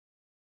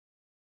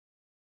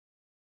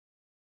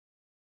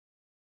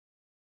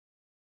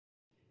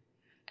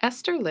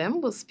Esther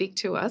Lim will speak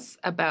to us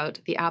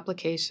about the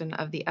application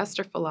of the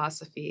Esther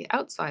philosophy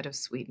outside of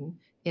Sweden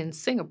in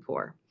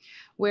Singapore,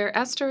 where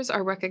Esters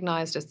are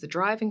recognized as the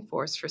driving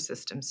force for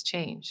systems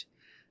change.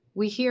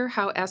 We hear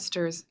how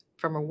Esters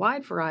from a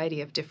wide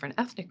variety of different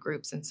ethnic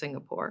groups in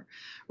Singapore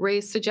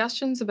raise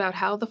suggestions about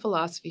how the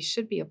philosophy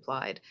should be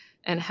applied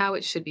and how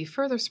it should be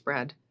further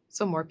spread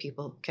so more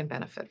people can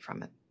benefit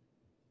from it.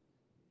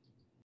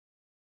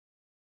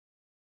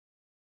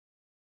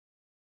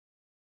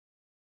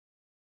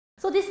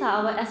 So these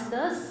are our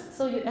esters.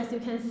 So as you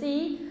can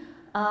see,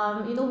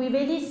 we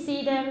really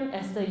see them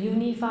as the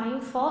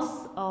unifying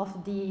force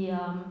of the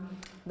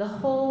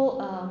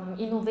whole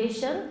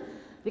innovation,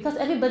 because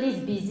everybody is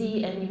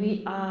busy and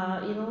we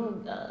are,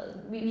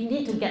 we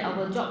need to get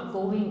our job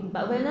going.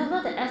 But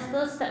whenever the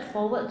esters step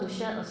forward to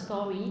share a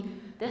story,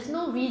 there's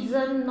no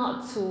reason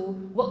not to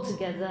work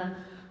together.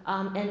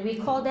 And we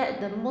call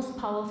that the most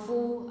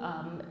powerful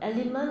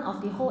element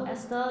of the whole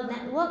Esther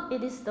network.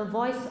 It is the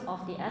voice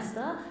of the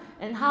Esther,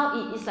 and how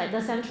it is like the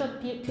central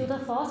pillar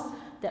force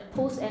that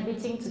pulls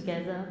everything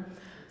together.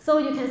 So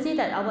you can see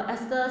that our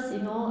Esthers,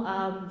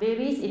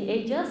 varies in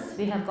ages.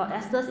 We have got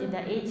Esthers in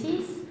their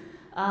 80s,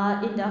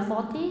 in their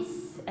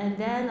 40s, and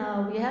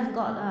then we have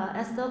got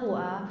Esther who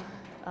are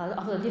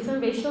of a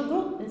different racial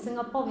group. In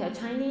Singapore, we have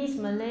Chinese,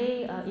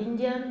 Malay,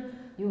 Indian,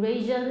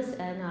 Eurasians,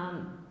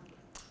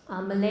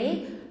 and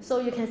Malay.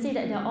 So you can see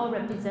that they're all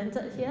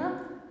represented here,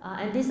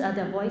 and these are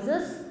their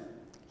voices.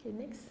 Okay,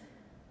 next.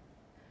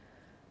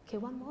 Okay,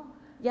 one more.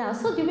 Yeah,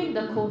 so during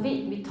the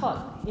COVID, we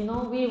thought,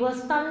 we were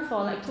stunned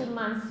for like 2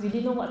 months. We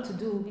didn't know what to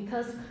do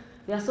because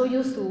we are so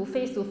used to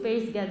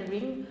face-to-face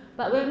gathering.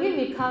 But when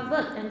we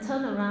recovered and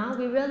turned around,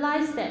 we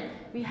realized that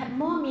we had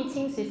more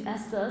meetings with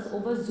Esthers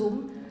over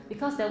Zoom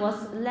because there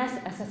was less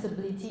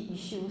accessibility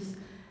issues.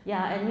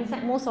 Yeah, and in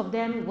fact, most of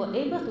them were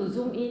able to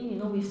Zoom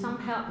in, with some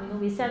help.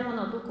 We sent 1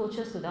 or 2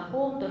 coaches to their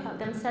home to help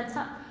them set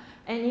up.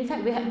 And in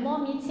fact, we had more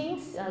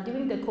meetings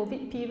during the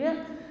COVID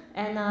period.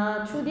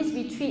 And through these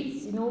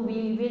retreats,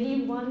 we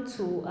really want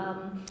to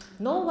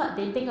know what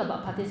they think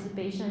about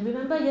participation.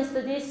 Remember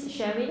yesterday's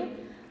sharing?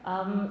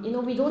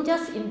 We don't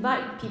just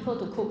invite people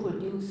to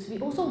co-produce. We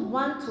also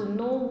want to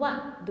know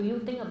what do you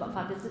think about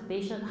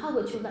participation? How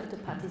would you like to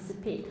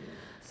participate?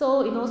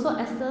 So, so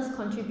Esthers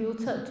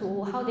contributed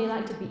to how they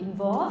like to be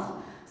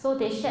involved. So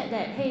they shared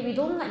that, hey, we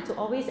don't like to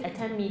always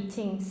attend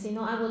meetings.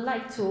 I would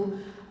like to,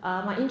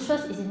 my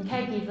interest is in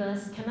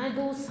caregivers. Can I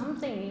do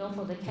something,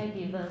 for the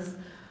caregivers?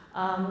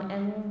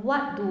 And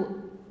what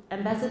do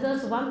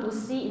ambassadors want to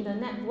see in the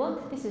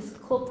network? This is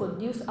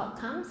co-produced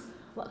outcomes.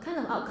 What kind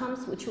of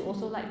outcomes would you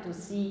also like to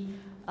see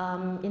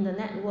in the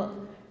network?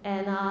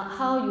 And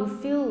how you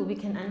feel we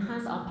can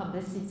enhance our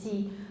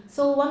publicity.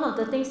 So one of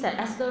the things that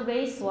Esther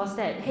raised was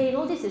that, hey,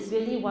 this is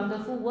really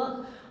wonderful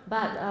work,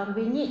 but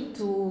we need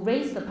to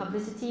raise the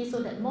publicity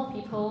so that more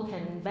people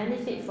can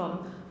benefit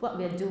from what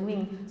we're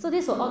doing. So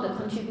these were all the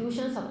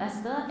contributions of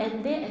Esther,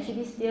 and they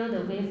actually steer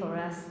the way for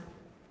us.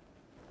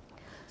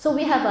 So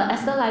we have an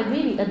Esther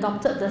library. We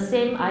adopted the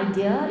same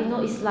idea.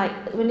 It's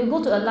like when you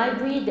go to a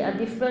library, there are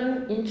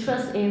different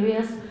interest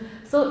areas.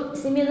 So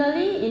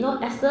similarly,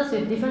 Esthers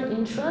with different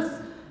interests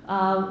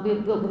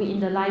will be in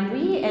the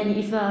library. And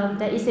if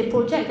there is a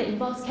project that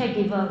involves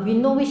caregiver, we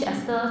know which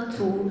Esther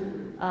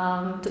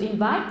to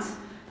invite.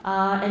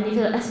 And if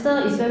the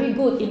Esther is very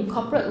good in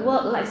corporate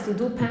work, likes to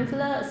do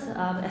pamphlets,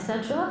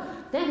 etc.,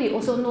 then we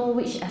also know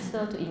which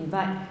Esther to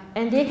invite.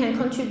 And they can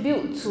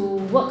contribute to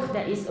work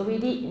that is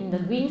already in the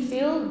green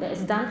field, that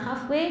is done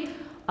halfway,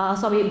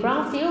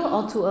 brown field,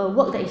 or to a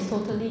work that is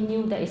totally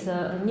new, that is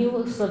a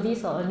new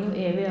service or a new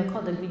area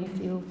called the green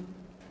field.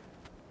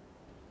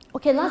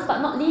 Okay, last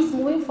but not least,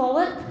 moving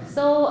forward.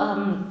 So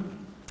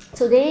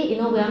today,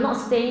 we are not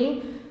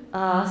staying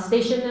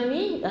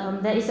stationary.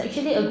 There is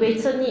actually a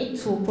greater need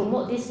to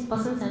promote this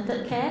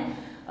person-centered care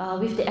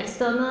with the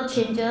external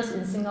changes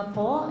in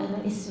Singapore,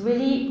 and it's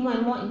really more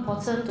and more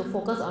important to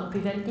focus on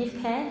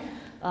preventive care,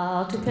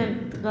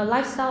 the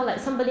lifestyle, like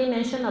somebody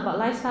mentioned about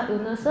lifestyle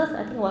illnesses,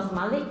 I think it was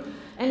Malik,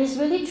 and it's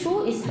really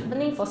true, it's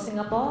happening for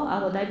Singapore.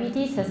 Our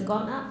diabetes has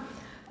gone up,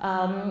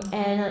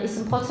 and it's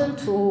important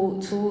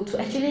to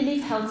actually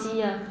live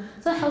healthier.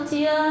 So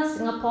Healthier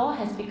Singapore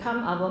has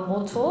become our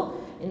motto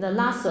in the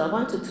last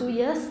 1 to 2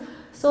 years.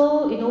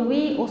 So,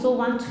 we also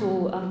want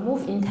to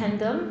move in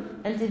tandem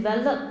and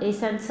develop a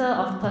center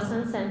of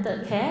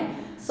person-centered care.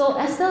 So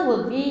Esther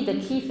will be the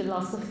key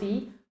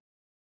philosophy.